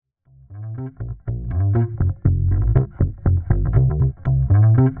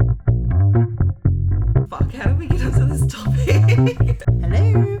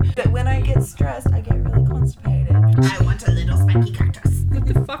stressed, I get really constipated. I want a little spiky cactus. What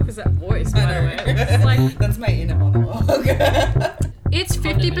the fuck was that voice, by the way? It's like, That's my inner monologue. it's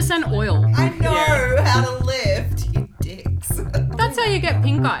 50% oil. I know how to lift, you dicks. That's how you get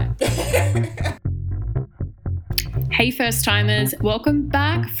pink eye. Hey first timers, welcome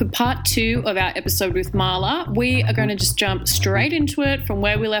back for part 2 of our episode with Marla. We are going to just jump straight into it from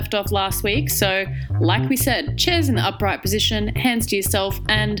where we left off last week. So like we said, chairs in the upright position, hands to yourself,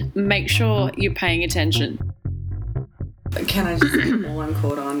 and make sure you're paying attention. Can I just say, all I'm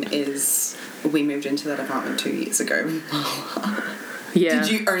caught on is we moved into that apartment 2 years ago. Yeah.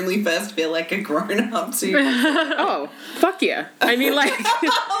 Did you only first feel like a grown-up 2 years ago? Oh, fuck yeah. I mean, like...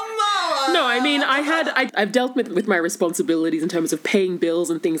 No, I mean, I've dealt with my responsibilities in terms of paying bills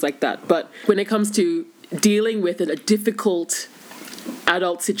and things like that. But when it comes to dealing with a difficult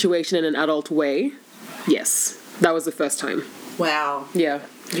adult situation in an adult way, yes, that was the first time. Wow. Yeah.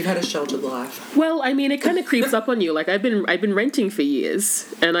 You've had a sheltered life. Well, I mean, it kind of creeps up on you. Like, I've been renting for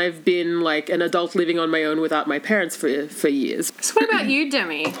years, and I've been like an adult living on my own without my parents for years. So, what about you,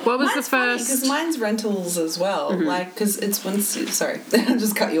 Demi? What was the first? Because mine's rentals as well. Mm-hmm. Like, because it's sorry, I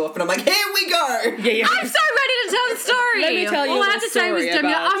just cut you off, and I'm like, here we go. Yeah. I'm so ready to tell the story. Let me tell you all I had to say was,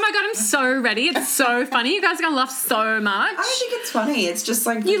 Demi, about... oh my god, I'm so ready. It's so funny. You guys are gonna laugh so much. I don't think it's funny. It's just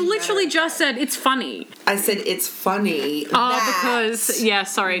like you literally just said it's funny. I said it's funny. Because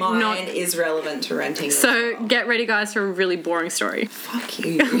mine is relevant to renting. So get ready, guys, for a really boring story. Fuck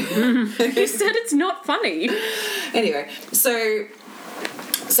you. You said it's not funny. Anyway, so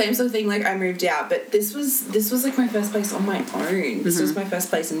same sort of thing. Like I moved out, but this was like my first place on my own. This was my first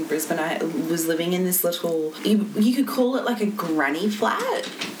place in Brisbane. I was living in this little. You could call it like a granny flat.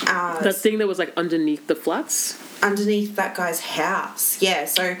 That thing that was like underneath the flats. Underneath that guy's house, yeah.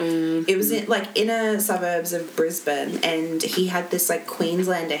 So it was in like inner suburbs of Brisbane, and he had this like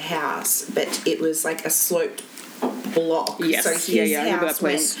Queenslander house, but it was like a sloped block. Yes. So his house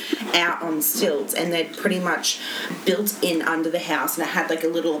went out on stilts, and they'd pretty much built in under the house, and it had like a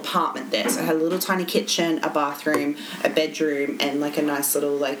little apartment there. So it had a little tiny kitchen, a bathroom, a bedroom, and like a nice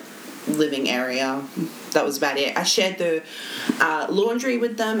little like living area. That was about it. I shared the laundry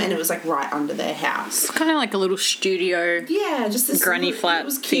with them, and it was like right under their house. It's kind of like a little studio. Yeah, just this granny flat. It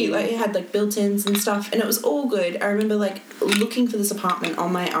was cute. Thing. Like it had like built-ins and stuff, and it was all good. I remember like looking for this apartment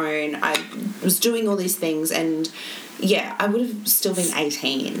on my own. I was doing all these things, and yeah, I would have still been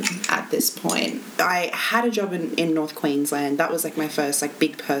 18 at this point. I had a job in North Queensland. That was like my first like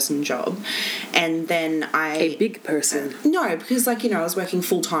big person job, and then A big person? No, because like, you know, I was working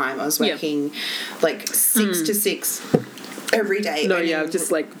full time. I was working like 6 to 6 every day. No, yeah,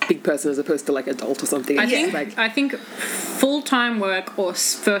 just like big person as opposed to like adult or something. I think full-time work or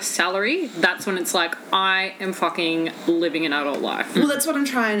first salary, that's when it's like, I am fucking living an adult life. Well, that's what I'm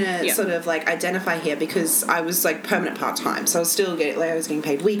trying to sort of like identify here, because I was like permanent part-time, so I was still getting, like I was getting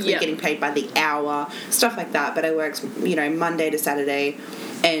paid weekly, getting paid by the hour, stuff like that, but I worked, you know, Monday to Saturday,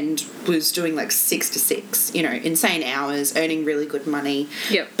 and was doing like 6 to 6, you know, insane hours, earning really good money.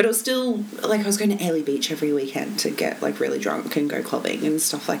 Yep. But it was still, like, I was going to Airlie Beach every weekend to get, like, really drunk and go clubbing and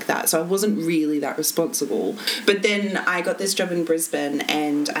stuff like that. So I wasn't really that responsible. But then I got this job in Brisbane,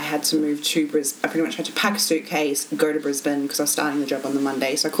 and I had to move to Brisbane. I pretty much had to pack a suitcase, go to Brisbane, because I was starting the job on the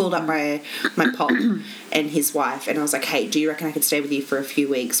Monday. So I called up my pop and his wife, and I was like, hey, do you reckon I could stay with you for a few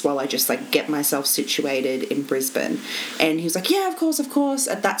weeks while I just, like, get myself situated in Brisbane? And he was like, yeah, of course.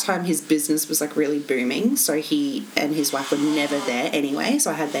 At that time, his business was, like, really booming, so he and his wife were never there anyway,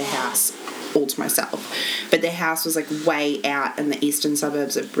 so I had their house all to myself. But their house was, like, way out in the eastern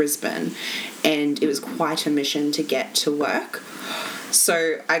suburbs of Brisbane, and it was quite a mission to get to work.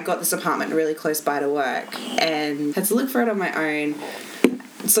 So I got this apartment really close by to work, and had to look for it on my own,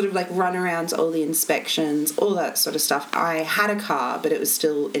 sort of like run around to all the inspections, all that sort of stuff. I had a car, but it was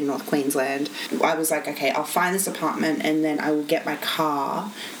still in North Queensland. I was like, okay, I'll find this apartment, and then I will get my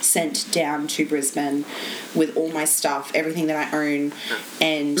car sent down to Brisbane with all my stuff, everything that I own,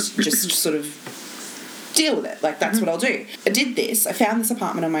 and just sort of deal with it. Like, that's what I'll do. I did this. I found this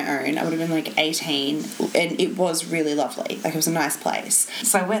apartment on my own. I would have been like 18, and it was really lovely. Like, it was a nice place.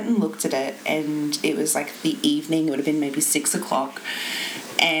 So I went and looked at it, and it was like the evening. It would have been maybe 6 o'clock.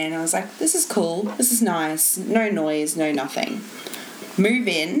 And I was like, this is cool. This is nice. No noise, no nothing. Move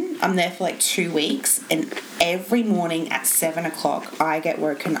in. I'm there for like 2 weeks, and every morning at 7 o'clock, I get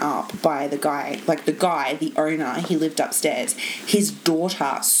woken up by the guy, the owner. He lived upstairs. His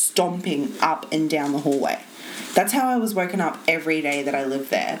daughter stomping up and down the hallway. That's how I was woken up every day that I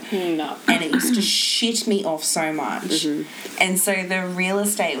lived there. No. And it used to shit me off so much. Mm-hmm. And so the real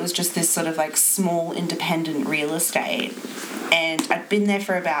estate was just this sort of like small independent real estate. and I'd been there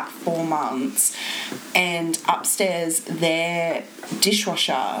for about 4 months, and upstairs their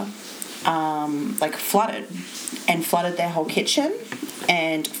dishwasher like flooded their whole kitchen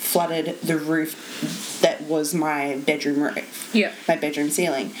and flooded the roof that was my bedroom roof. Yeah. My bedroom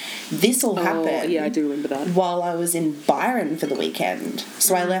ceiling. This all happened. Yeah, I do remember that. While I was in Byron for the weekend.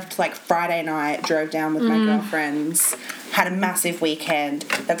 So I left like Friday night, drove down with my girlfriends, had a massive weekend.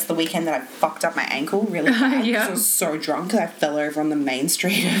 That's the weekend that I fucked up my ankle really bad. Yeah. I was so drunk that I fell over on the main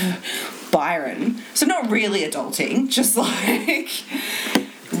street of Byron. So not really adulting, just like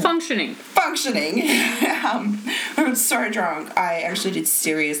Functioning. I was so drunk. I actually did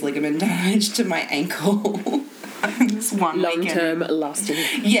serious ligament damage to my ankle. This one Long weekend. term lasting.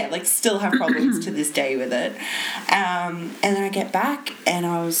 Yeah, like still have problems to this day with it. And then I get back and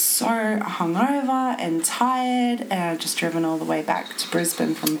I was so hungover and tired, and I'd just driven all the way back to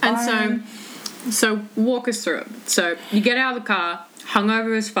Brisbane from Byron. And so walk us through it. So you get out of the car,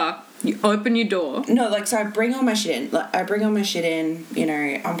 hungover as fuck, you open your door. No, like, so I bring all my shit in. Like, you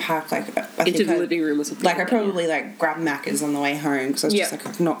know, unpack, like, Into the living room or something. Like, I probably, like, grabbed Macca's on the way home because I was just,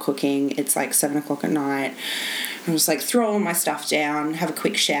 like, not cooking. It's, like, 7 o'clock at night. I'm just, like, throw all my stuff down, have a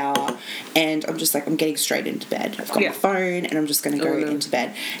quick shower, and I'm just, like, I'm getting straight into bed. I've got my phone, and I'm just going to go into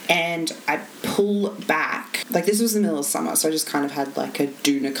bed. And I pull back. Like, this was the middle of summer, so I just kind of had, like, a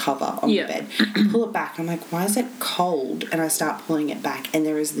doona cover on the bed. I pull it back, and I'm like, why is it cold? And I start pulling it back, and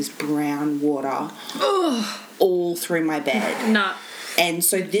there is this brown water all through my bed. Nah. And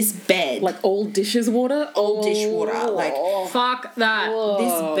so this bed... Like all dishes water? all dish water. Like, Fuck that.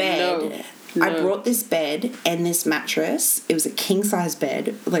 this bed... No. I brought this bed and this mattress. It was a king-size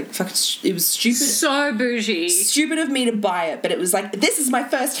bed. Like, fucking... It was stupid... So bougie. Stupid of me to buy it, but it was like, this is my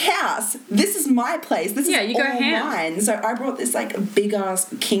first house. This is my place. This is you go all ham. mine. So I brought this, like,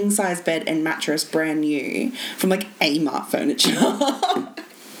 big-ass king-size bed and mattress brand new from, like, Amart Furniture.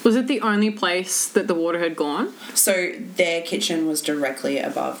 Was it the only place that the water had gone? So their kitchen was directly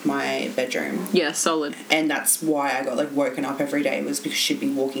above my bedroom. Yeah, solid. And that's why I got, like, woken up every day, was because she'd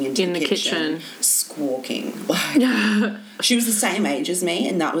be walking into In the the kitchen squawking. Like, she was the same age as me,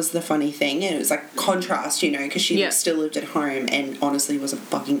 and that was the funny thing. And it was, like, contrast, you know, because she still lived at home and honestly was a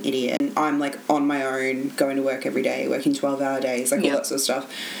fucking idiot. And I'm, like, on my own, going to work every day, working 12-hour days, like, all that sort of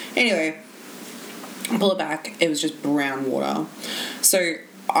stuff. Anyway, pull it back. It was just brown water. So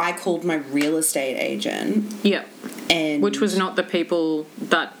I called my real estate agent. Yeah. And Which was not the people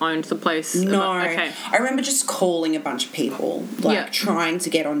that owned the place. No. Okay. I remember just calling a bunch of people, like, trying to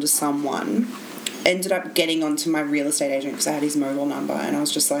get onto someone. Ended up getting onto my real estate agent because I had his mobile number, and I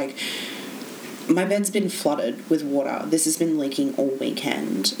was just like, my bed's been flooded with water. This has been leaking all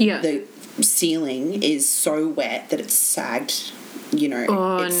weekend. Yeah. The ceiling is so wet that it's sagged, you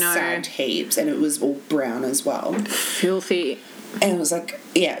know, sagged heaps, and it was all brown as well. Filthy. And it was like,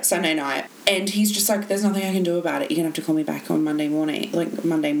 yeah, Sunday night. And he's just like, there's nothing I can do about it. You're going to have to call me back on Monday morning. Like,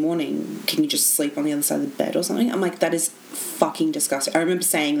 Monday morning, can you just sleep on the other side of the bed or something? I'm like, that is fucking disgusting. I remember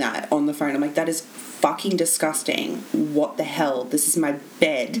saying that on the phone. I'm like, that is fucking disgusting. What the hell? This is my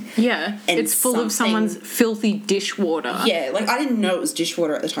bed. Yeah. And it's full of someone's filthy dishwater. Yeah, like, I didn't know it was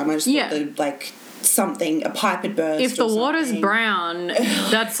dishwater at the time. I just thought that, like, a pipe had burst. If the water's brown,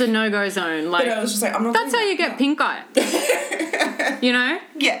 that's a no-go zone. Like, but I was just like, I'm not. That's how you get pink eye. You know?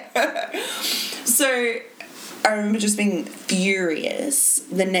 Yeah. So I remember just being furious.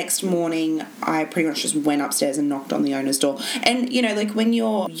 The next morning, I pretty much just went upstairs and knocked on the owner's door. And, you know, like, when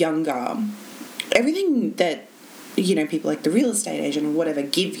you're younger, everything that, you know, people like the real estate agent or whatever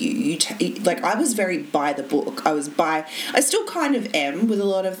give you, like, I was very by the book. I still kind of am with a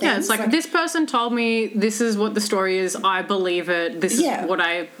lot of things. Yeah, it's like, this person told me this is what the story is, I believe it, this is what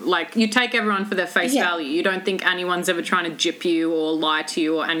I, like, you take everyone for their face value. You don't think anyone's ever trying to gyp you or lie to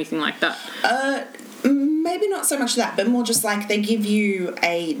you or anything like that. Maybe not so much that, but more just like they give you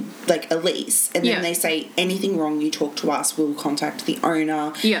a lease, and then they say, anything wrong, you talk to us, we'll contact the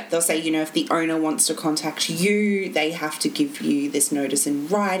owner. Yeah. They'll say, you know, if the owner wants to contact you, they have to give you this notice in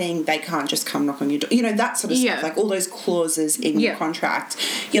writing. They can't just come knock on your door. You know, that sort of stuff. Like, all those clauses in your contract.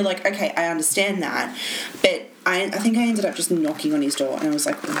 You're like, okay, I understand that. But I think I ended up just knocking on his door, and I was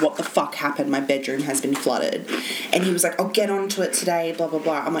like, what the fuck happened? My bedroom has been flooded. And he was like, I'll get onto it today, blah, blah,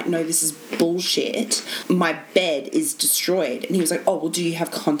 blah. I'm like, no, this is bullshit. My bed is destroyed. And he was like, oh, well, do you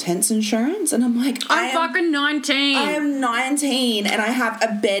have contents insurance? And I'm like, I'm fucking 19. I am 19, and I have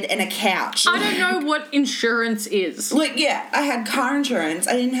a bed and a couch. I don't know what insurance is. Like, yeah, I had car insurance.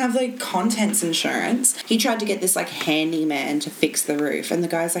 I didn't have, like, contents insurance. He tried to get this, like, handyman to fix the roof, and the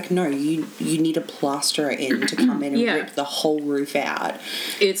guy's like, no, you need a plasterer in to come in and rip the whole roof out.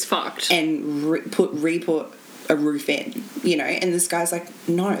 It's fucked. And put a roof in, you know, and this guy's like,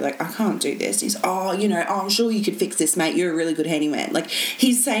 no, like, I can't do this. He's, I'm sure you could fix this, mate. You're a really good handyman. Like,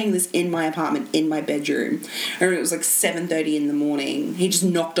 he's saying this in my apartment, in my bedroom. And it was like 7:30 in the morning. He just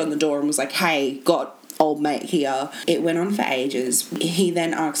knocked on the door and was like, hey, got old mate here. It went on for ages. He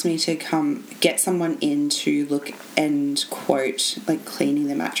then asked me to come get someone in to look and quote, like, cleaning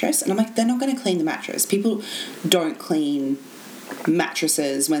the mattress. And I'm like, they're not going to clean the mattress. People don't clean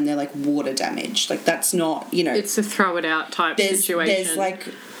mattresses when they're like water damaged. Like, that's not, you know, it's a throw it out type situation. There's like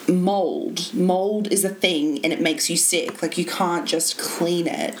mold is a thing and it makes you sick. Like, you can't just clean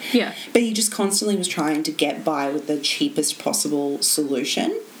it. Yeah. But he just constantly was trying to get by with the cheapest possible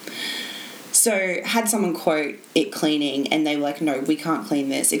solution. So had someone quote it cleaning and they were like, no, we can't clean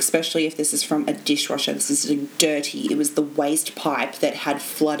this, especially if this is from a dishwasher. This is dirty. It was the waste pipe that had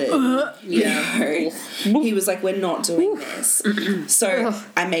flooded. You know? He was like, we're not doing this. So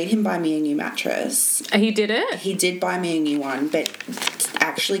I made him buy me a new mattress. He did it? He did buy me a new one, but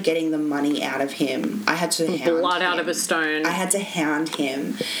actually getting the money out of him, I had to hound blood him. out of a stone. I had to hound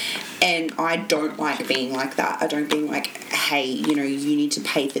him. And I don't like being like that. I don't being like, hey, you know, you need to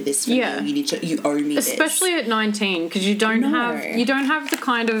pay for this for me. You owe me this. Especially at 19, because you don't have the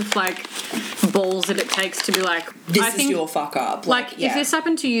kind of like balls that it takes to be like, this is your fuck up. Like if this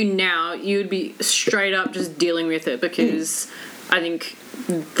happened to you now, you would be straight up just dealing with it, because I think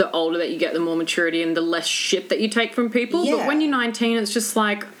the older that you get, the more maturity and the less shit that you take from people. Yeah. But when you're 19, it's just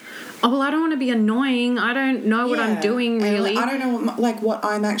like, oh, well, I don't want to be annoying. I don't know what I'm doing, really. I don't know what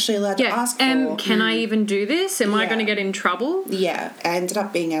I'm actually allowed to ask for. Can I even do this? Am I going to get in trouble? Yeah. I ended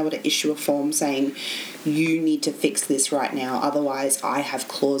up being able to issue a form saying, you need to fix this right now, otherwise I have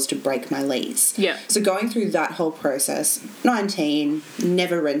clause to break my lease. Yeah. So going through that whole process, 19,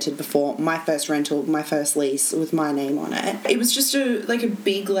 never rented before, my first rental, my first lease with my name on it. It was just a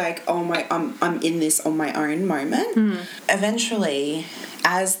big I'm in this on my own moment. Eventually,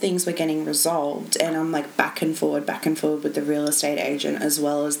 as things were getting resolved and I'm like back and forward with the real estate agent as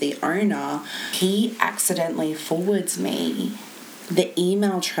well as the owner, he accidentally forwards me the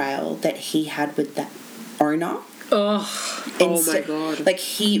email trail that he had with the owner. Oh my God. Like,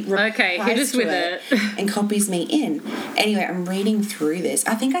 he replies to it and copies me in. Anyway, I'm reading through this.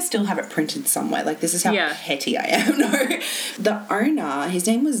 I think I still have it printed somewhere. Like, this is how petty I am. No. The owner, his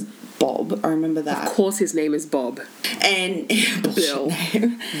name was Bob. I remember that. Of course his name is Bob. And Bill.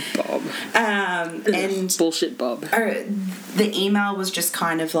 Bob. And bullshit Bob. The email was just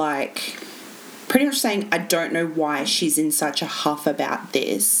kind of like pretty much saying, I don't know why she's in such a huff about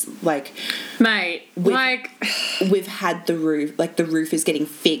this. Like, mate, we've had the roof, like, the roof is getting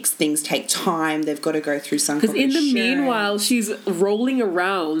fixed, things take time, they've got to go through some because in the meanwhile she's rolling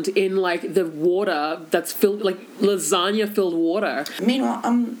around in like the water that's filled, like lasagna filled water. Meanwhile,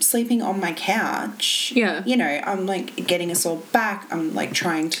 I'm sleeping on my couch. Yeah. You know, I'm like getting us all back. I'm like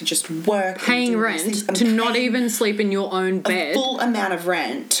trying to just work. Paying rent to not even sleep in your own bed. A full amount of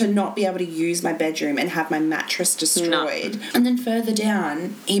rent to not be able to use my bedroom and have my mattress destroyed. No. And then further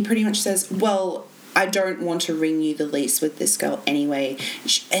down, he pretty much says, well, I don't want to renew the lease with this girl anyway.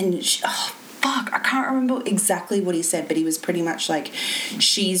 I can't remember exactly what he said, but he was pretty much like,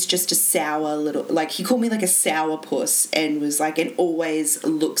 she's just a sour little, like, he called me like a sour puss and was like, and always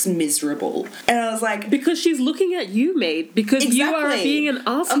looks miserable. And I was like, because she's looking at you, mate, because you are being an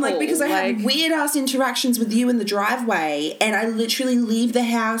asshole. I'm like, because I had weird ass interactions with you in the driveway, and I literally leave the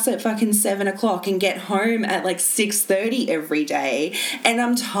house at fucking 7 o'clock and get home at like 6:30 every day, and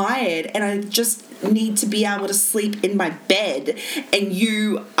I'm tired and I just need to be able to sleep in my bed, and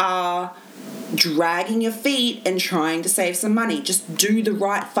you are dragging your feet and trying to save some money. Just do the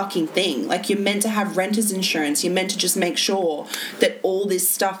right fucking thing. Like, you're meant to have renter's insurance. You're meant to just make sure that all this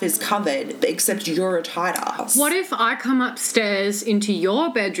stuff is covered, except you're a tight ass. What if I come upstairs into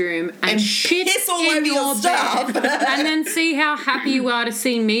your bedroom and piss all over your stuff bed and then see how happy you are to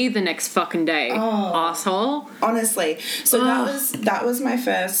see me the next fucking day, asshole? Honestly. So that was my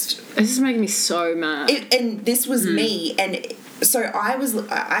first... This is making me so mad. And this was me, and... So I was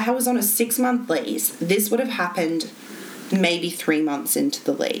on a 6-month lease. This would have happened maybe 3 months into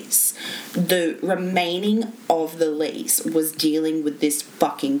the lease. The remaining of the lease was dealing with this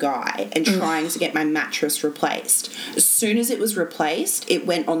fucking guy and trying to get my mattress replaced. As soon as it was replaced, it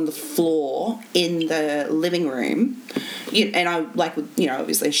went on the floor in the living room. And I, like, you know,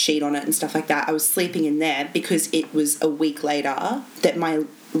 obviously a sheet on it and stuff like that. I was sleeping in there because it was a week later that my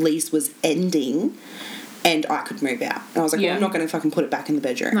lease was ending. And I could move out. And I was like, well, I'm not going to fucking put it back in the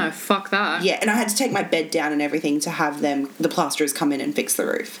bedroom. No, fuck that. Yeah, and I had to take my bed down and everything to have the plasterers come in and fix the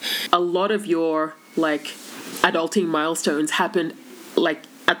roof. A lot of your, like, adulting milestones happened, like,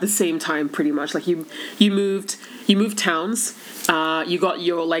 at the same time, pretty much. Like you moved towns. You got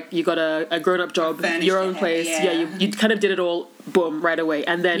a grown-up job, your own place. Yeah, you kind of did it all, boom, right away.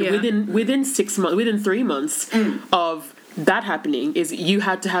 And then within 6 months, within 3 months of that happening, is you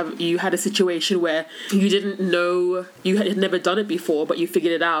had a situation where you didn't know, you had never done it before, but you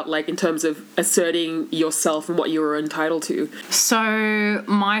figured it out, like in terms of asserting yourself and what you were entitled to. So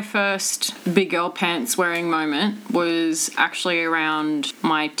my first big girl pants wearing moment was actually around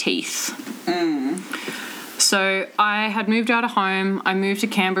my teeth. So I had moved out of home. I moved to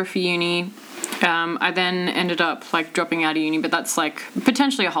Canberra for uni. I then ended up like dropping out of uni, but that's like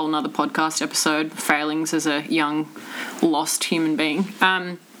potentially a whole nother podcast episode, failings as a young lost human being.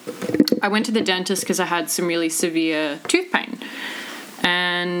 I went to the dentist because I had some really severe tooth pain,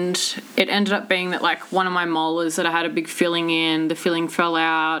 and it ended up being that like one of my molars that I had a big filling in, the filling fell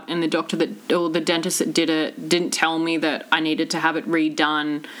out, and the dentist that did it didn't tell me that I needed to have it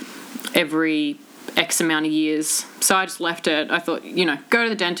redone every X amount of years. So I just left it. I thought, go to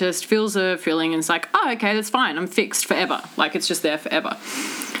the dentist, feels a filling, and it's like, oh, okay, that's fine. I'm fixed forever. Like, it's just there forever.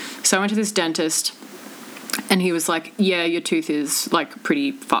 So I went to this dentist, and he was like, yeah, your tooth is, like,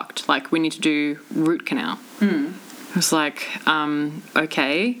 pretty fucked. Like, we need to do root canal. I was like,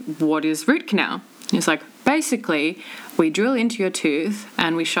 okay, what is root canal? He's like, basically, we drill into your tooth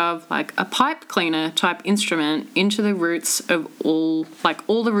and we shove like a pipe cleaner type instrument into the roots of all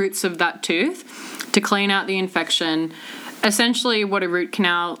the roots of that tooth to clean out the infection. Essentially what a root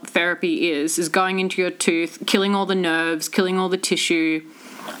canal therapy is going into your tooth, killing all the nerves, killing all the tissue,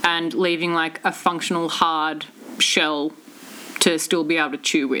 and leaving like a functional hard shell to still be able to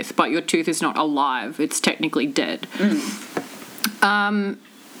chew with. But your tooth is not alive. It's technically dead.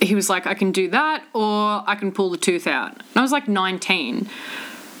 He was like, I can do that or I can pull the tooth out. And I was like 19.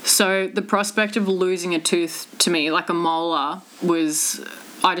 So the prospect of losing a tooth to me, like a molar,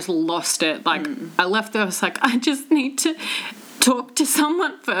 I just lost it. Like I left there, I was like, I just need to talk to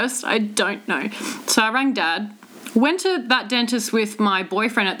someone first. I don't know. So I rang Dad, went to that dentist with my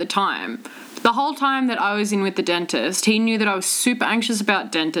boyfriend at the time. The whole time that I was in with the dentist, he knew that I was super anxious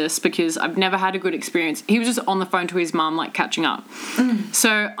about dentists because I've never had a good experience. He was just on the phone to his mum, like, catching up.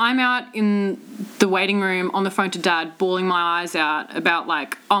 So I'm out in the waiting room on the phone to Dad, bawling my eyes out about,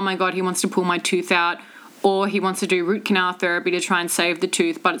 like, oh, my God, he wants to pull my tooth out, or he wants to do root canal therapy to try and save the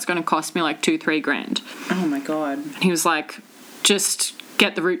tooth, but it's going to cost me, like, $2-3 grand. Oh, my God. And he was like, just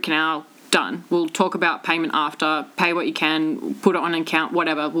get the root canal done. We'll talk about payment after. Pay what you can, put it on an account,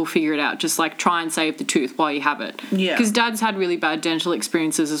 whatever. We'll figure it out. Just like try and save the tooth while you have it. Yeah. Because Dad's had really bad dental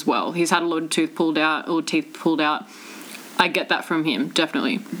experiences as well. He's had a lot of teeth pulled out. I get that from him,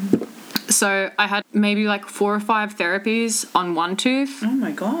 definitely. So I had maybe like 4 or 5 therapies on one tooth. Oh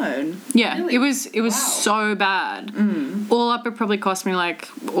my God. Yeah, really? It was so bad. All up, it probably cost me like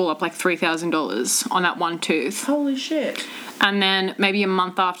 $3,000 on that one tooth. Holy shit. And then maybe a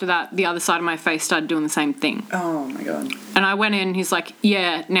month after that, the other side of my face started doing the same thing. Oh, my God. And I went in, he's like,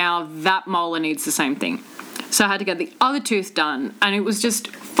 yeah, now that molar needs the same thing. So I had to get the other tooth done, and it was just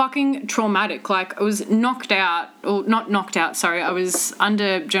fucking traumatic. Like, I was knocked out, or not knocked out, sorry. I was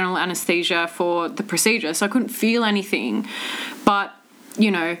under general anesthesia for the procedure, so I couldn't feel anything. But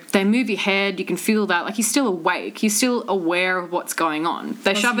they move your head, you can feel that. Like, you're still awake. You're still aware of what's going on.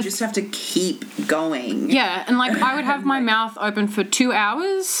 You just have to keep going. Yeah, and, like, I would have my mouth open for 2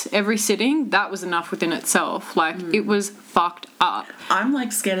 hours every sitting. That was enough within itself. Like, it was fucked up. I'm,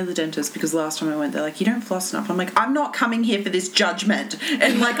 like, scared of the dentist because last time I went, they're like, you don't floss enough. I'm like, I'm not coming here for this judgment.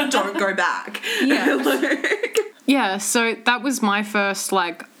 And, like, don't go back. Yeah. Yeah, so that was my first,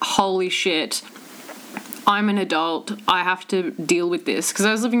 like, holy shit, I'm an adult, I have to deal with this. Because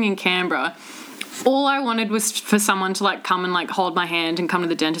I was living in Canberra. All I wanted was for someone to, like, come and, like, hold my hand and come to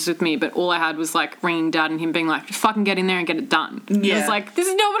the dentist with me, but all I had was, like, ringing Dad and him being like, fucking get in there and get it done. Yeah. I was like, this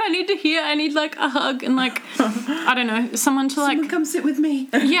is not what I need to hear. I need, like, a hug and, like, I don't know, someone to, like... Someone come sit with me.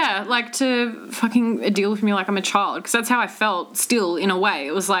 Yeah, like, to fucking deal with me like I'm a child. Because that's how I felt still, in a way.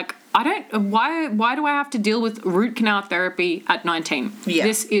 It was like, why do I have to deal with root canal therapy at 19? Yeah.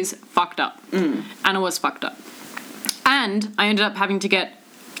 This is fucked up. And it was fucked up. And I ended up having to get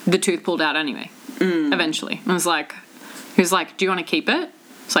the tooth pulled out anyway. Eventually. He was like, do you want to keep it?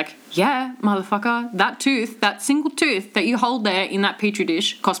 It's like, yeah, motherfucker, that single tooth that you hold there in that petri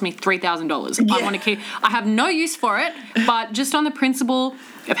dish cost me $3,000. Yeah. I want to keep. I have no use for it, but just on the principle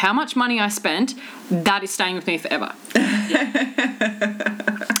of how much money I spent, that is staying with me forever.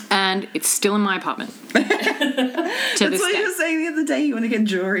 and it's still in my apartment. That's what you were saying the other day. You want to get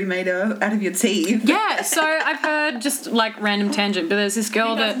jewelry made out of your teeth. Yeah, so I've heard, just like random tangent, but there's this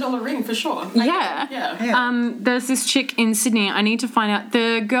girl that $1,000 ring for sure. Yeah. There's this chick in Sydney. I need to find out,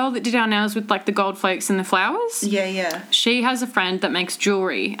 the girl that did our nails with like the gold flakes and the flowers. Yeah. She has a friend that makes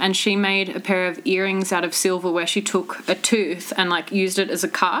jewelry, and she made a pair of earrings out of silver where she took a tooth and like used it as a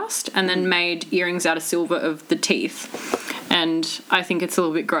cast, and then made earrings out of silver of the teeth. And I think it's a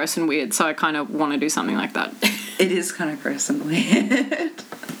little bit gross and weird, so I kind of want to do something like that. It is kind of gross and weird.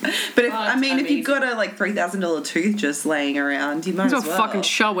 But if you've got a like $3,000 tooth just laying around, you might as well fucking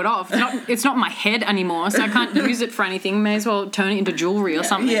show it off. It's not my head anymore, so I can't use it for anything. May as well turn it into jewelry or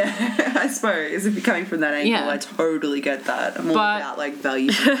something. Yeah, I suppose if you're coming from that angle, I totally get that. I'm all about like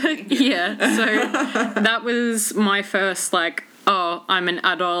value. Yeah, so that was my first like, oh, I'm an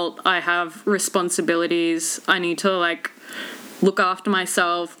adult. I have responsibilities. I need to like look after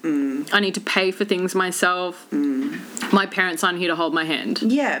myself. I need to pay for things myself. My parents aren't here to hold my hand.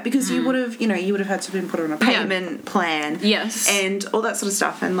 Yeah, because you would have had to been put on a payment plan. Yes. And all that sort of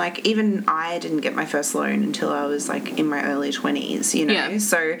stuff. And like, even I didn't get my first loan until I was like in my early 20s, you know? Yeah.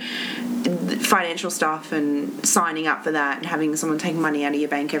 So financial stuff and signing up for that and having someone take money out of your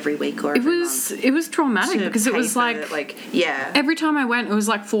bank every week or every month. It was traumatic because it was like every time I went, it was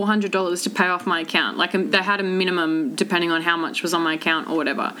like $400 to pay off my account. Like they had a minimum depending on how much was on my account or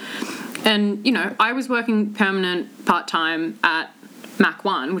whatever. And, you know, I was working permanent part-time at Mac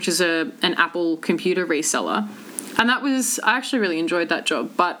One, which is an Apple computer reseller. And I actually really enjoyed that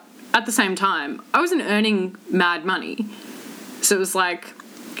job. But at the same time, I wasn't earning mad money. So it was like,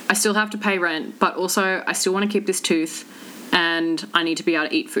 I still have to pay rent, but also I still want to keep this tooth and I need to be able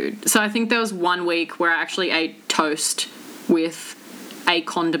to eat food. So I think there was 1 week where I actually ate toast with a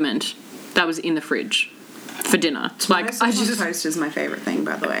condiment that was in the fridge for dinner. Toast is my favorite thing,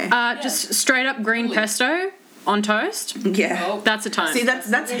 by the way. Just straight up green pesto on toast. Yeah. That's a time. See,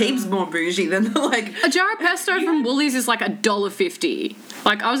 that's heaps more bougie than like... A jar of pesto from Woolies is like $1.50.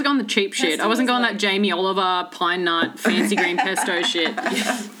 Like, I was going the cheap shit. I wasn't going that Jamie Oliver, pine nut, fancy green pesto shit.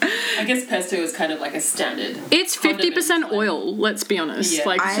 Yeah. I guess pesto is kind of like a standard. It's 50% oil, let's be honest. Yeah.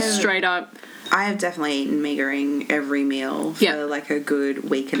 Like, just straight up... I have definitely eaten meagering every meal for like a good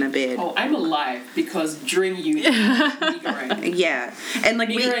week and a bit. Oh, I'm alive because during uni, meagering. Yeah. And like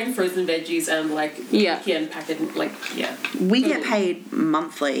meagering frozen veggies and like weekend packet, like, we get paid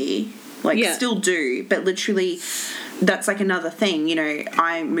monthly, still do, but literally that's like another thing, you know.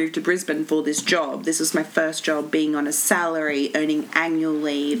 I moved to Brisbane for this job. This was my first job being on a salary, earning annual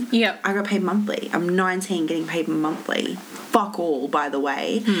leave. Yeah. I got paid monthly. I'm 19 getting paid monthly. Fuck all, by the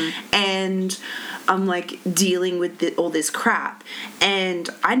way. And I'm like dealing with all this crap, and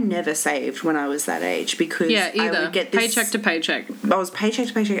I never saved when I was that age because I would get this paycheck to paycheck. I was paycheck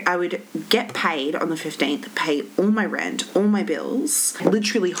to paycheck. I would get paid on the 15th, pay all my rent, all my bills,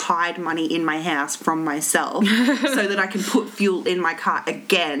 literally hide money in my house from myself so that I can put fuel in my car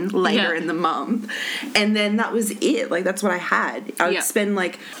again later in the month. And then that was it. Like, that's what I had. I would spend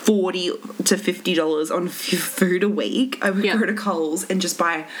like $40 to $50 on food a week. I would go to Coles and just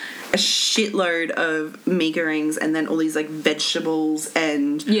buy a shitload of meagerings and then all these like vegetables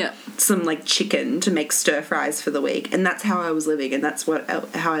and some like chicken to make stir fries for the week, and that's how I was living, and that's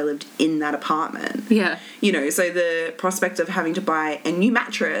how I lived in that apartment. You know, so the prospect of having to buy a new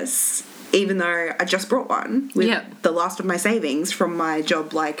mattress, even though I just brought one with the last of my savings from my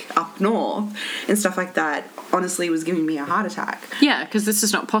job like up north and stuff like that, honestly was giving me a heart attack. Yeah, because this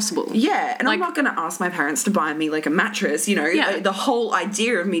is not possible. Yeah, and like, I'm not going to ask my parents to buy me like a mattress, you know. The whole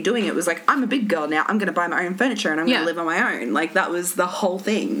idea of me doing it was like, I'm a big girl now, I'm going to buy my own furniture and I'm going to live on my own. Like, that was the whole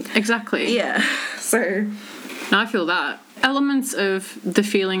thing. Exactly. Yeah, so... No, I feel that. Elements of the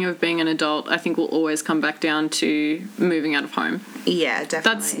feeling of being an adult, I think, will always come back down to moving out of home. Yeah,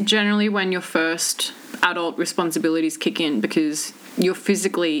 definitely. That's generally when your first adult responsibilities kick in, because you're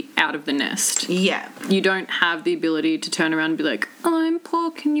physically out of the nest. Yeah. You don't have the ability to turn around and be like, oh, I'm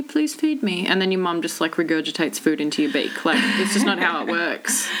poor, can you please feed me? And then your mum just like regurgitates food into your beak. Like, it's just not how it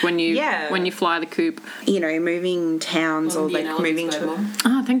works when you fly the coop. You know, moving towns or like moving to...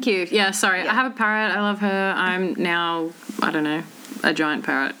 Oh, thank you. Yeah, sorry. I have a parrot. I love her. I'm now, I don't know, a giant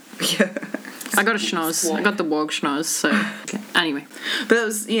parrot. Yeah. I got a schnoz. I got the warg schnoz, so... Okay. Anyway. But that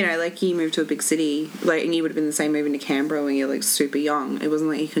was, you know, like, you moved to a big city, like, and you would have been the same moving to Canberra when you're, like, super young. It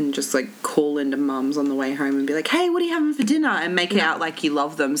wasn't like you can just, like, call into mums on the way home and be like, hey, what are you having for dinner? And make it out like you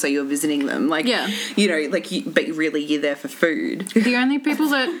love them, so you're visiting them. Like, you know, like, but really you're there for food. The only people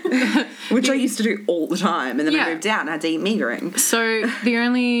that... Which I used to do all the time, and then I moved out and I had to eat meagering. So the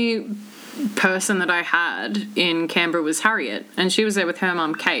only person that I had in Canberra was Harriet, and she was there with her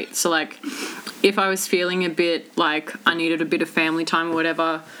mum Kate. So like, if I was feeling a bit like I needed a bit of family time or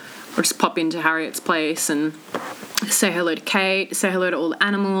whatever, I'd just pop into Harriet's place and say hello to Kate, say hello to all the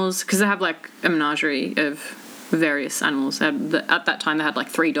animals, because they have like a menagerie of various animals. At that time they had like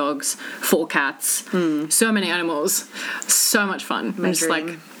 3 dogs, 4 cats, so many animals, so much fun. And just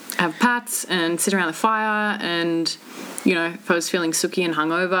like have pats and sit around the fire, and you know, if I was feeling sooky and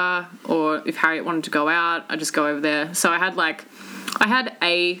hungover, or if Harriet wanted to go out, I'd just go over there. So I had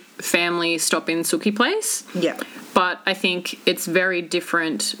a family stop-in Suki place. Yeah. But I think it's very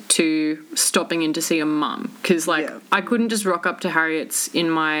different to stopping in to see a mum, because like I couldn't just rock up to Harriet's in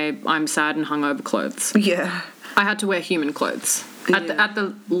my I'm sad and hungover clothes. Yeah. I had to wear human clothes. At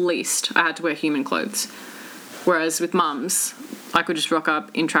the least, I had to wear human clothes. Whereas with mums, I could just rock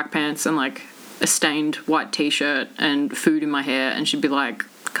up in track pants and like a stained white t-shirt and food in my hair, and she'd be like,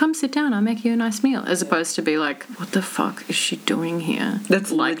 come sit down, I'll make you a nice meal, as opposed to be like, what the fuck is she doing here?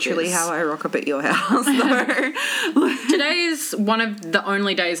 That's like literally this. how I rock up at your house, though. Today is one of the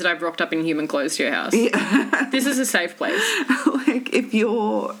only days that I've rocked up in human clothes to your house. Yeah. This is a safe place. Like, if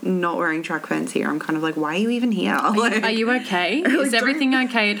you're not wearing track pants here, I'm kind of like, why are you even here? Like, are you okay? Is everything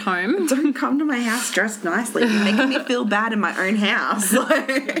okay at home? Don't come to my house dressed nicely. You're making me feel bad in my own house.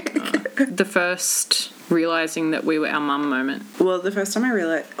 Like, the first realising that we were our mum moment. Well, the first time I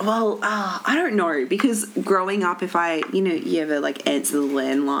realised, I don't know, because growing up, if I, you ever like answer the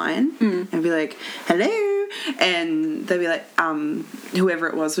landline and be like, hello, and they'd be like, whoever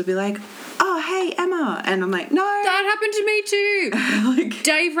it was would be like, oh, hey, Emma, and I'm like, no. That happened to me too. Like,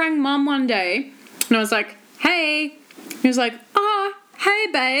 Dave rang mum one day, and I was like, hey. He was like, oh, hey,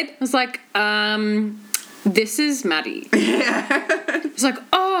 babe. I was like, this is Maddie. It's like,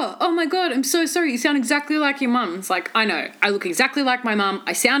 oh my God, I'm so sorry. You sound exactly like your mum. It's like, I know. I look exactly like my mum.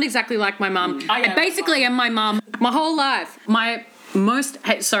 I sound exactly like my mum. I basically am my mum my whole life. My most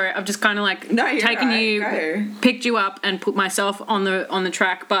sorry, I've just kind of like picked you up and put myself on the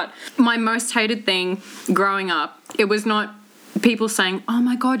track. But my most hated thing growing up, it was not people saying, oh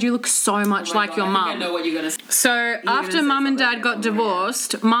my God, you look so much like your mum. I know what you're going to say. So after mum and dad got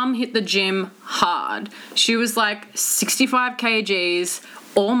divorced, mum hit the gym hard. She was like 65 kgs,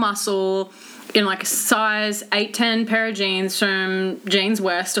 all muscle, in like a size 8-10 pair of jeans from Jeans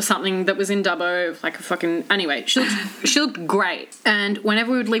West or something that was in Dubbo, like a fucking... Anyway, she looked great. And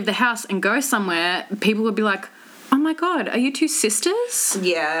whenever we would leave the house and go somewhere, people would be like, oh my God, are you two sisters?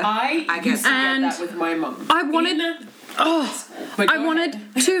 Yeah. I used to get that with my mum. I wanted... I wanted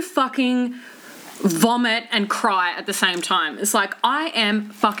to fucking vomit and cry at the same time. It's like, I am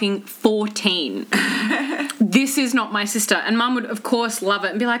fucking 14. This is not my sister. And mum would, of course, love it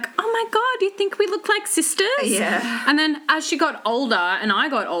and be like, oh my God, you think we look like sisters? Yeah. And then as she got older and I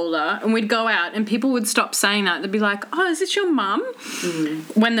got older and we'd go out and people would stop saying that. They'd be like, oh, is this your mum?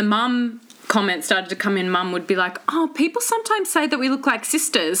 When the mum comments started to come in, mum would be like, oh, people sometimes say that we look like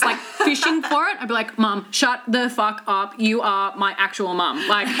sisters, like fishing for it. I'd be like, mum, shut the fuck up. You are my actual mum.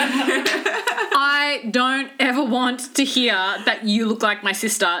 Like, I don't ever want to hear that you look like my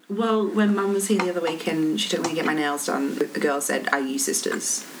sister. Well, when mum was here the other week and she took me to get my nails done, a girl said, are you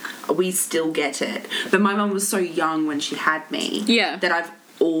sisters? We still get it. But my mum was so young when she had me that I've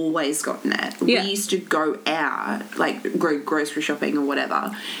always gotten it. Yeah. We used to go out, like go grocery shopping or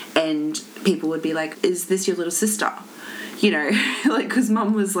whatever, and people would be like, is this your little sister? You know, like, because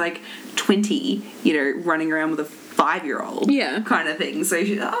mum was like 20, you know, running around with a 5-year-old kind of thing. So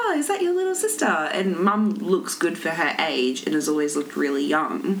she's like, oh, is that your little sister? And mum looks good for her age and has always looked really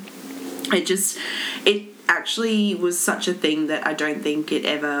young. It actually was such a thing that I don't think it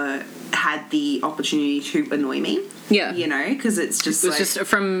ever had the opportunity to annoy me. Yeah. You know, because it was just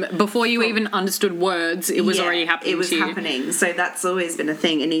from before you even understood words, it was already happening. It was happening. So that's always been a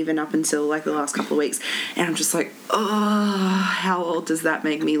thing, and even up until like the last couple of weeks. And I'm just like, oh, how old does that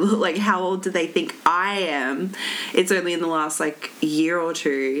make me look? Like, how old do they think I am? It's only in the last like year or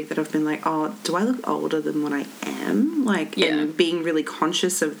two that I've been like, oh, do I look older than what I am? Like, and being really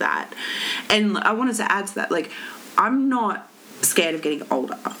conscious of that. And I wanted to add to that, like, I'm not scared of getting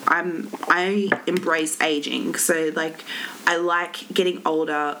older. I embrace aging. So like, I like getting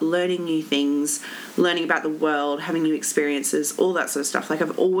older, learning new things, learning about the world, having new experiences, all that sort of stuff. Like,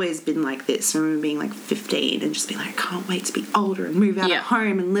 I've always been like this. I remember being like 15 and just being like, I can't wait to be older and move out of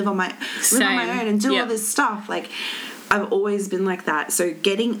home and live on my own and do all this stuff. Like, I've always been like that. So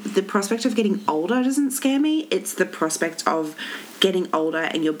the prospect of getting older doesn't scare me. It's the prospect of getting older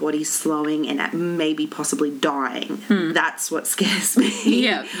and your body slowing and maybe possibly dying. That's what scares me.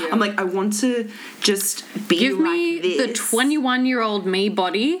 Yeah. I'm like, I want to just be Give like me this. the 21-year-old me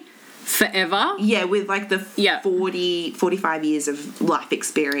body forever. Yeah, with like the 45 years of life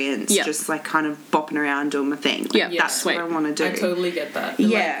experience, just like kind of bopping around doing my thing. Like, that's what I want to do. I totally get that.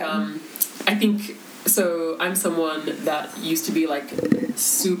 Yeah. Like, I think, so I'm someone that used to be like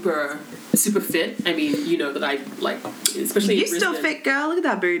super fit. I mean, you know that I like, especially you still fit, girl. Look at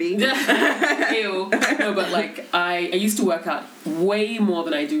that booty. Ew. No, but like I used to work out way more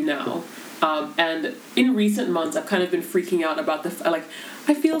than I do now. And in recent months, I've kind of been freaking out about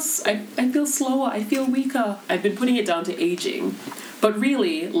I feel slower, I feel weaker. I've been putting it down to aging, but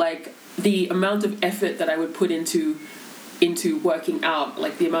really, like the amount of effort that I would put into working out,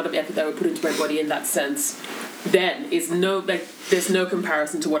 like the amount of effort that I would put into my body in that sense, then there's no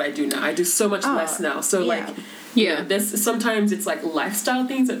comparison to what I do now. I do so much less now. So you know, there's sometimes it's like lifestyle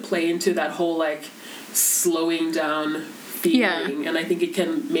things that play into that whole like slowing down feeling, and I think it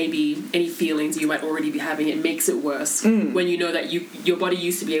can, maybe any feelings you might already be having, it makes it worse when you know that your body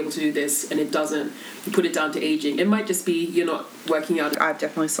used to be able to do this and it doesn't. You put it down to aging. It might just be you're not working out. I've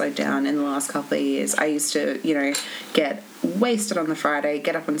definitely slowed down in the last couple of years. I used to, you know, get wasted on the Friday,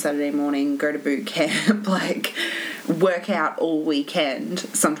 get up on Saturday morning, go to boot camp, like work out all weekend,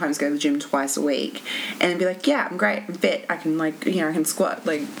 sometimes go to the gym twice a week, and then be like, yeah, I'm great, I'm fit, I can like, you know, I can squat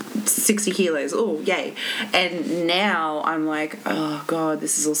like 60 kilos, oh yay. And now I'm like, oh god,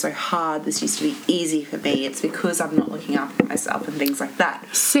 this is also hard, this used to be easy for me. It's because I'm not looking after myself and things like that.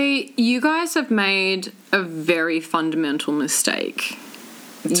 See, you guys have made a very fundamental mistake.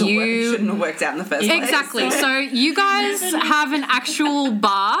 You shouldn't have worked out in the first place. Exactly. So you guys have an actual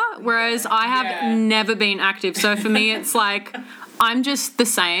bar, whereas I have never been active. So for me, it's like I'm just the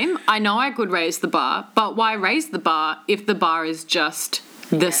same. I know I could raise the bar, but why raise the bar if the bar is just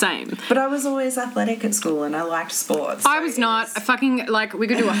the same? But I was always athletic at school and I liked sports. I was not. We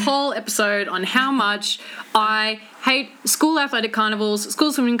could do a whole episode on how much I hate school athletic carnivals,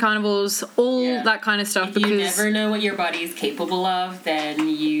 school swimming carnivals, all that kind of stuff. If because you never know what your body is capable of, then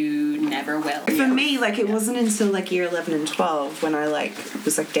you never will. For me, like, it wasn't until like year 11 and 12 when I like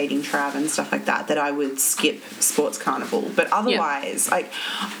was like dating Trav and stuff like that I would skip sports carnival. But otherwise, like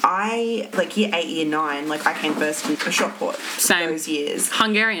I like year 8, year 9, like I came first in a shot put. Same. Those years.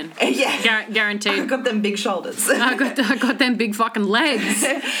 Hungarian. Guaranteed. I got them big shoulders. I got them big fucking legs.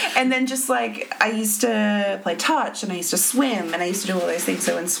 And then just like I used to play touch and I used to swim and I used to do all those things.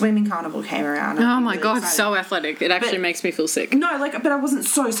 So when swimming carnival came around, oh my god, excited. So athletic. It actually makes me feel sick. No, like, but I wasn't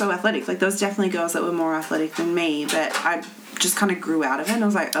so athletic. Like there was definitely girls that were more athletic than me, but I just kind of grew out of it and I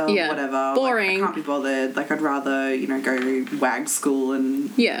was like, whatever. Boring. Like, I can't be bothered. Like I'd rather, you know, go WAG school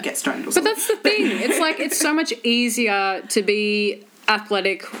and get stoned or something. But that's the thing. It's like it's so much easier to be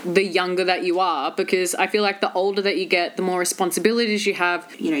athletic the younger that you are, because I feel like the older that you get, the more responsibilities you have.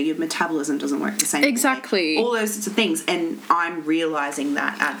 You know, your metabolism doesn't work the same exactly way. All those sorts of things, and I'm realizing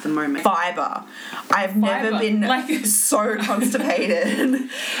that at the moment. Fiber. I've never been like so constipated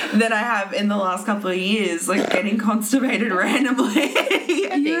than I have in the last couple of years, like getting constipated randomly.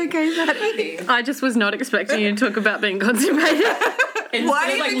 Are you okay, Patty? I just was not expecting you to talk about being constipated.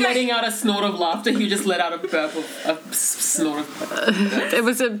 Instead of like letting out a snort of laughter, you just let out a burp of a snort of it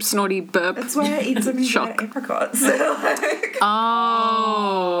was a snorty burp. That's why I eat so many dried apricots.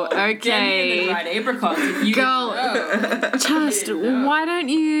 Oh, okay. Dried apricots. Girl, why don't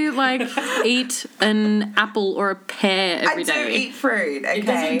you like eat an apple or a pear every day? I do eat fruit, okay? It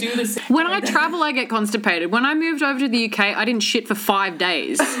doesn't do the same. When I travel, I get constipated. When I moved over to the UK, I didn't shit for 5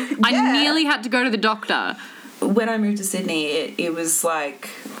 days. I nearly had to go to the doctor. When I moved to Sydney, it was like,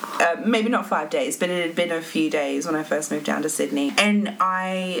 maybe not 5 days, but it had been a few days when I first moved down to Sydney. And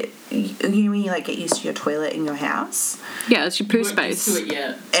you know when you like get used to your toilet in your house? Yeah, it's your poo space. Used to it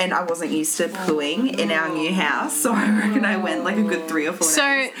yet. And I wasn't used to pooing in our new house, so I reckon I went like a good 3 or 4 days.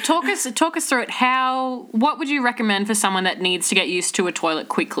 So talk us through it. What would you recommend for someone that needs to get used to a toilet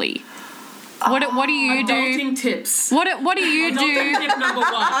quickly? What do you do? Adulting tips. What do you do? Tip number 1.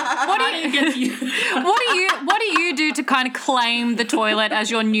 What do you do to kind of claim the toilet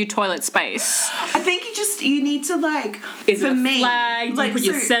as your new toilet space? I think you need to like. Is for it a me, flag? like, you put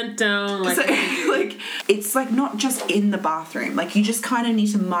your scent down. Like, like it's like not just in the bathroom. Like you just kind of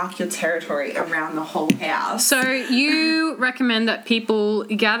need to mark your territory around the whole house. So you recommend that people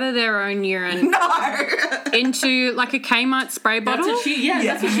gather their own urine into like a Kmart spray bottle? That's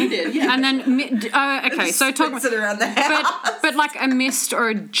what she did. Yeah. And then Okay, so talk it around the house. but like a mist or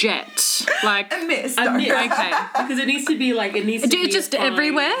a jet, like A mist. Okay, Because it needs to be like it's just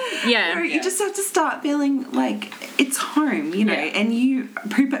everywhere. Yeah, You just have to start feeling like it's home, you know, and you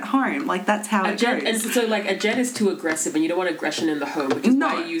poop at home. Like that's how it jet, goes. and so like a jet is too aggressive, and you don't want aggression in the home, which is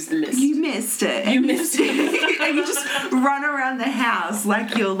why you use the mist. You missed it. You missed it. And you just run around the house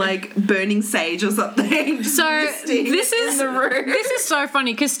like you're like burning sage or something. So this is so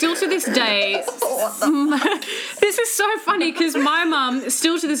funny because still to this day, this is so funny because my mum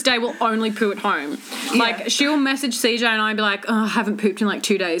still to this day will only poo at home. Like she'll message CJ and I'd be like, oh, I haven't pooped in like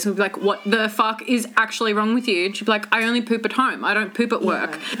 2 days. We'll be like, what the fuck is actually wrong with you? And she'd be like, I only poop at home. I don't poop at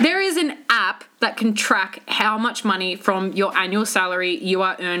work. There is an app that can track how much money from your annual salary you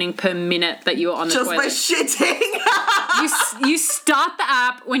are earning per minute that you are on the toilet. Just by shitting. You start the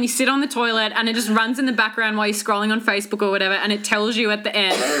app when you sit on the toilet and it just runs in the background while you're scrolling on Facebook or whatever, and it tells you at the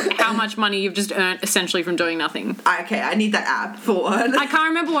end how much money you've just earned essentially from doing nothing. Okay, I need that app for one. I can't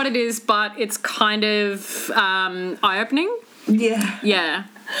remember what it is, but it's kind of eye-opening. Yeah. Yeah.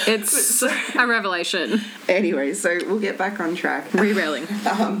 It's a revelation. Anyway, so we'll get back on track. Rerailing.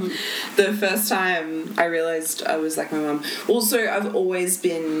 The first time I realised I was like my mum. Also, I've always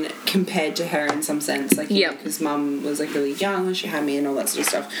been compared to her in some sense. Like, because mum was like really young when she had me and all that sort of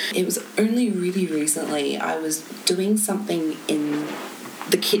stuff. It was only really recently I was doing something in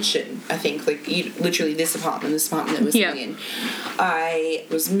the kitchen, I think, like literally this apartment that we're sitting in. I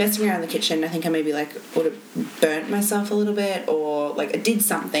was messing around in the kitchen. I think I maybe like would have burnt myself a little bit, or like I did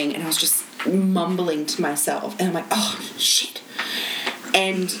something and I was just mumbling to myself and I'm like, oh shit.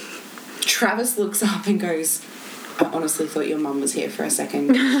 And Travis looks up and goes, I honestly thought your mum was here for a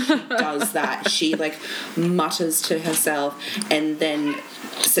second. She does that. She like mutters to herself and then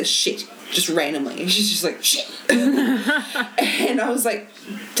says shit. Just randomly. She's just like, shit. And I was like,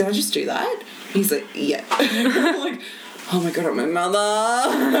 did I just do that? He's like, yeah. I'm like, oh my god, I'm my mother.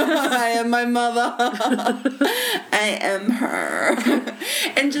 I am my mother. I am her.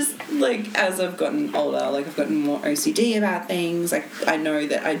 And just like as I've gotten older, like I've gotten more OCD about things. Like I know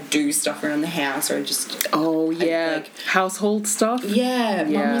that I do stuff around the house, or I just household stuff. Yeah,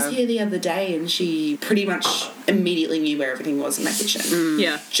 Mum was here the other day and she pretty much immediately knew where everything was in my kitchen.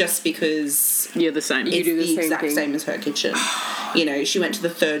 Yeah, just because you're the same. You do the exact same as her kitchen. You know, she went to the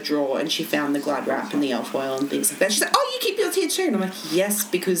third drawer and she found the Glad wrap and the elf oil and things like that. She's like, oh, you keep yours here too. And I'm like, yes,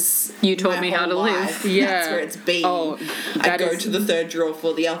 because you taught me how to live. Yeah, that's where it's been. Oh, I go to the third drawer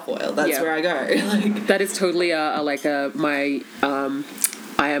for the elf oil. That's where I go. Like that is totally I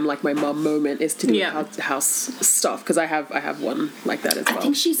am like my mum moment is to do house stuff, because I have one like that as well. I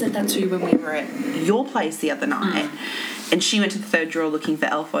think she said that too when we were at your place the other night. And she went to the third drawer looking for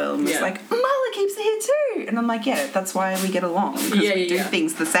elf oil and was like, Marla keeps it here too. And I'm like, yeah, that's why we get along. Because we do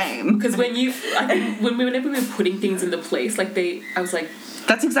things the same. Because whenever we were putting things in the place, like I was like...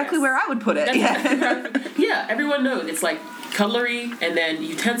 That's exactly where I would put it. Yeah, everyone knows. It's like cutlery and then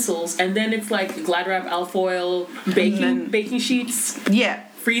utensils and then it's like Glad wrap, elf oil, baking sheets. Yeah.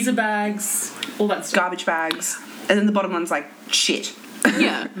 Freezer bags, all that stuff. Garbage bags. And then the bottom one's like shit.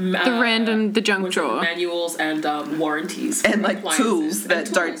 Yeah, the junk drawer. Manuals and warranties. And like tools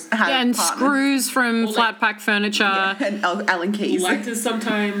that don't have and screws from flat pack furniture. Yeah, and Allen keys. Lighters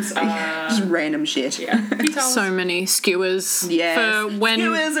sometimes. Just random shit. Yeah. So many skewers. Yes. For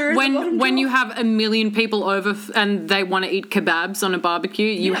when you have a million people over and they want to eat kebabs on a barbecue,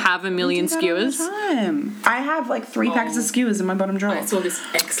 you have a million skewers. All the time. I have like 3 packets of skewers in my bottom drawer. I saw this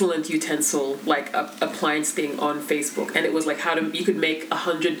excellent utensil, like appliance thing on Facebook, and it was like you could make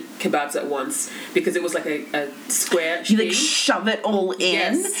 100 kebabs at once, because it was like a square. You like shove it all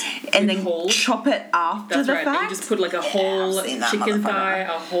in and then chop it after the fact. And you just put like a whole chicken thigh,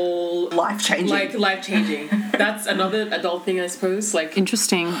 a whole life changing. That's another adult thing, I suppose. Like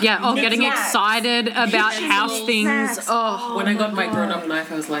interesting. Yeah. Oh, getting excited about house things. Oh, when I got my grown-up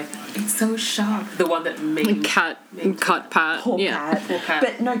knife, I was like, it's so sharp. The one that made cut Pat. Poor Pat.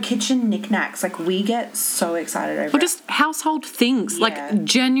 But no, kitchen knickknacks. Like we get so excited over. Or just household things. Like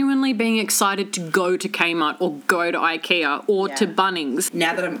genuinely being excited to go to Kmart or go to IKEA or to Bunnings.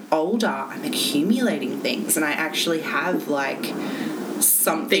 Now that I'm older, I'm accumulating things, and I actually have like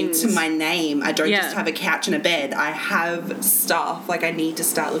something to my name. I don't just have a couch and a bed. I have stuff. Like I need to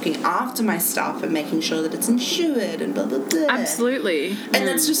start looking after my stuff and making sure that it's insured and blah blah blah. Absolutely. And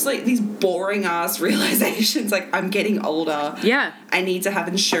that's just like these boring ass realizations. Like I'm getting older. Yeah. I need to have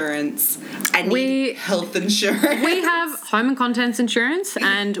insurance. I need health insurance. We have home and contents insurance,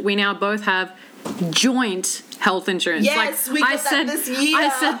 and we now both have joint health insurance. Yes, like, we got that this year. I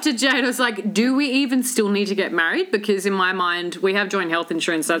said to Jade, I was like, do we even still need to get married? Because in my mind, we have joint health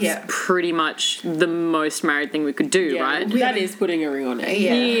insurance. That's pretty much the most married thing we could do, right? That is putting a ring on it.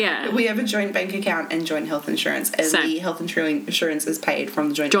 Yeah. We have a joint bank account and joint health insurance, and the health insurance is paid from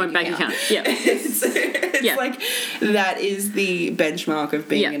the joint bank account. Yeah. It's like that is the benchmark of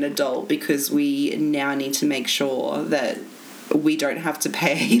being an adult, because we now need to make sure that we don't have to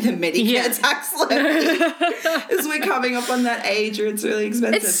pay the Medicare tax levy as we're coming up on that age where it's really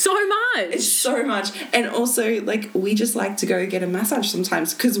expensive. It's so much. And also, like, we just like to go get a massage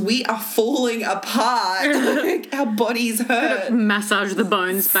sometimes because we are falling apart. Like, our bodies hurt. Massage the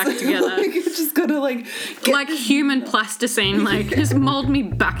bones back together. Like, you just gotta, like... Like human plasticine, like, just mold me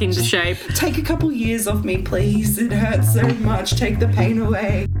back into shape. Take a couple years off me, please. It hurts so much. Take the pain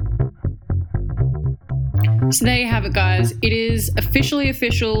away. So there you have it, guys. It is officially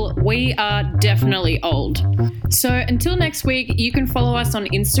official. We are definitely old. So until next week, you can follow us on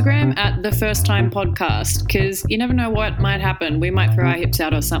Instagram at The First Time Podcast, because you never know what might happen. We might throw our hips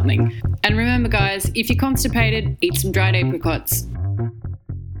out or something. And remember, guys, if you're constipated, eat some dried apricots.